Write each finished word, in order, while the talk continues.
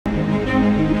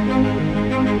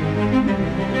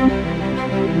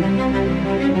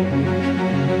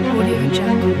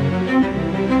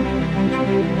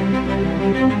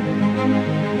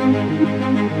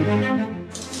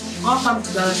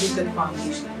Integrated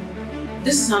Foundation.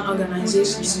 This is an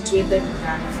organization situated in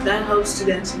Ghana that helps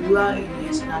students in rural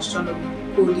areas in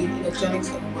astronomy, coding, electronics,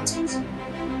 and robotics.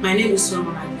 My name is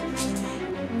Solomon,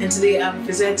 and today I'm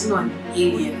presenting on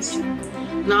aliens.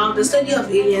 Now, the study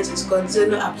of aliens is called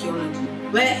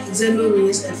xenoarchaeology, where xeno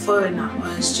means a foreigner or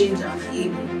a stranger, an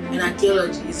alien, and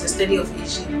archaeology is the study of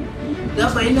Asian.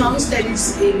 Therefore, anyone who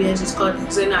studies aliens is called a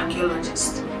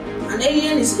xenoarchaeologist. An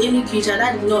alien is any creature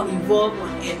that did not evolve on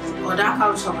Earth or that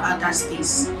comes from outer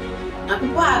space. Now,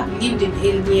 people have believed in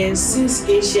aliens since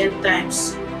ancient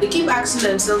times. They keep asking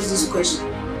themselves this question: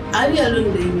 are we alone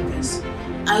in the universe?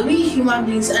 Are we human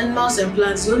beings, animals, and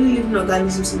plants the only living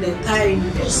organisms in the entire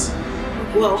universe?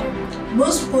 Well,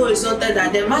 most people resorted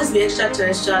that there must be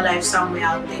extraterrestrial life somewhere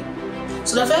out there.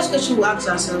 So the first question we ask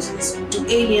ourselves is, do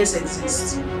aliens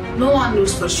exist? No one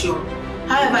knows for sure.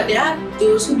 However, there are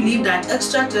those who believe that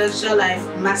extraterrestrial life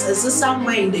must exist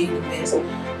somewhere in the universe.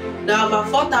 There are about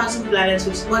 4,000 planets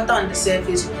with water on the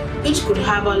surface which could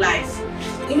harbor life.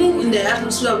 Even in the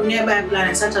atmosphere of nearby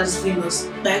planets such as Venus,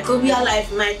 microbial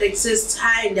life might exist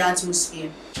high in the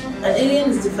atmosphere. An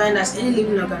alien is defined as any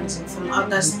living organism from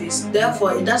outer space.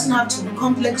 Therefore, it doesn't have to be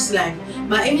complex life,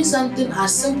 but even something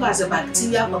as simple as a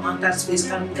bacteria from outer space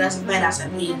can be classified as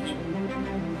an alien.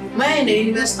 Where in the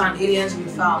universe can aliens be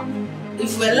found?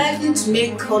 If we're likely to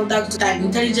make contact with an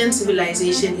intelligent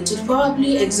civilization, it would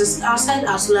probably exist outside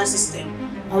our solar system,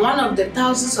 on one of the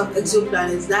thousands of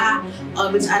exoplanets that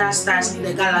orbit other stars in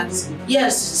the galaxy.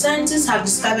 Yes, scientists have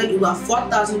discovered over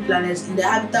 4,000 planets in the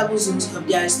habitable zones of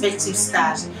their respective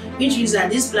stars, which means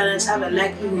that these planets have a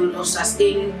likelihood of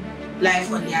sustaining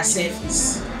life on their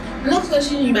surface. The next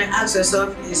question you might ask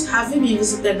yourself is, have you been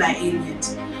visited by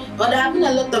aliens? But there have been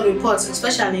a lot of reports,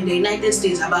 especially in the United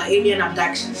States, about alien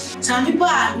abductions. Some people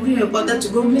are even reported to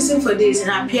go missing for days and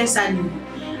appear suddenly.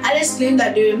 Others claim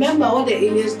that they remember what the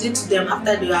aliens did to them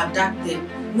after they were abducted,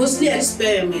 mostly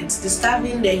experiments,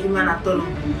 discovering the human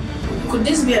autonomy. Could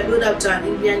this be a build-up to an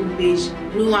alien invasion?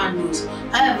 No one knows.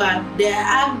 However, there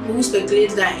are people who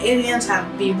speculate that aliens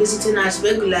have been visiting us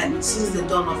regularly since the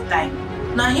dawn of time.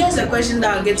 Now here's a question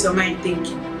that will get your mind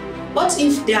thinking. What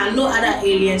if there are no other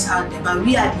aliens out there, but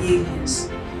we are the aliens?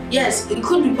 Yes, it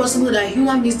could be possible that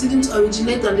human beings didn't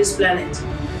originate on this planet.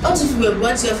 What if we were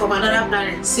brought here from another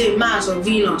planet, say Mars or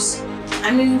Venus?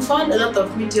 I mean, we found a lot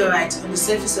of meteorites on the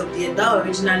surface of the Earth that were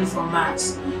originally from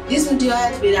Mars. These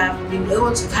meteorites may have been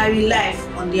able to carry life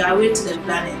on their way to the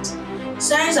planet.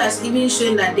 Science has even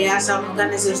shown that there are some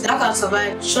organisms that can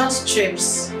survive short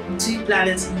trips between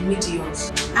planets in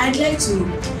meteors. I'd like to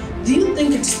know, do you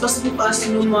think it is possible for us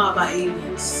to know more about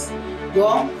aliens?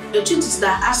 Well, the truth is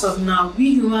that as of now,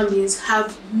 we human beings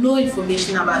have no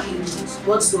information about aliens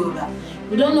whatsoever.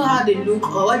 We don't know how they look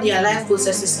or what their life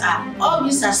processes are. All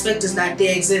we suspect is that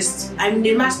they exist. I mean,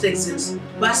 they must exist.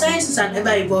 But science is an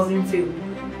ever-evolving field.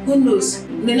 Who knows,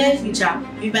 in the near future,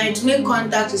 we might make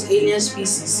contact with alien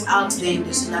species out there in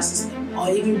the solar system or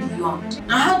even beyond.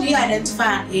 Now, how do you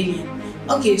identify an alien?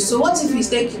 Okay, so what if we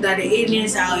take that the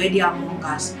aliens are already among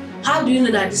us? How do you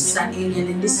know that this is an alien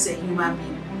and this is a human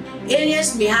being?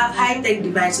 Aliens may have high-tech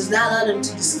devices that allow them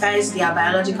to disguise their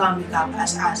biological makeup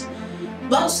as us.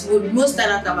 But what most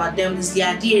stand out about them is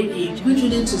their DNA, which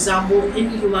wouldn't resemble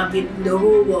any human being in the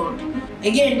whole world.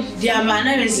 Again, their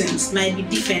mannerisms might be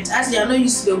different as they are not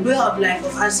used to the way of life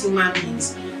of us human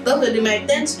beings. Therefore, they might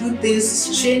tend to do things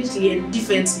strangely and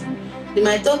differently. They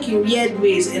might talk in weird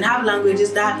ways and have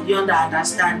languages that are beyond our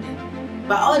understanding.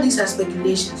 But all these are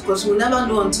speculations because we'll never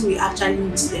know until we actually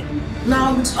meet them.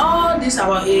 Now, with all this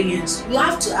about aliens, we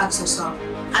have to ask ourselves,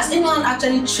 has anyone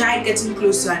actually tried getting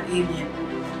close to an alien?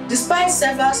 Despite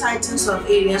several sightings of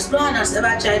aliens, no one has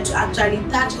ever tried to actually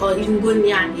touch or even go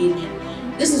near an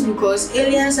alien. This is because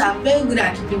aliens are very good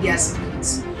at keeping their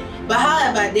secrets. But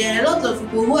however, there are a lot of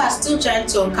people who are still trying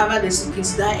to uncover the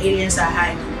secrets that aliens are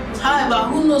hiding. However,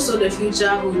 who knows what the future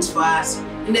holds for us?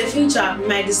 In the future, we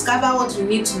might discover what we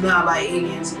need to know about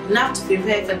aliens, enough to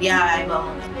prepare for their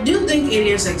arrival. Do you think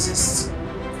aliens exist?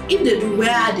 If they do,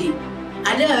 where are they?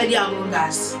 Are they already among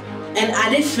us? And are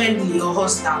they friendly or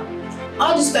hostile?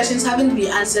 All these questions haven't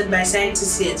been answered by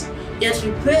scientists yet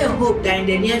we pray and hope that in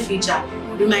the near future,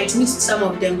 we might meet some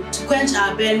of them to quench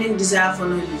our burning desire for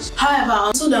knowledge. However,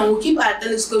 until then, we'll keep our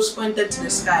telescopes pointed to the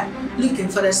sky, looking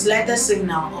for the slightest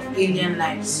signal of alien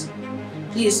lives.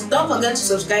 Please don't forget to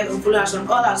subscribe and follow us on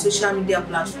all our social media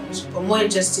platforms for more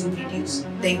interesting videos.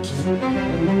 Thank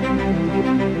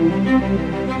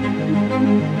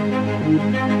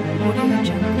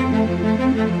you.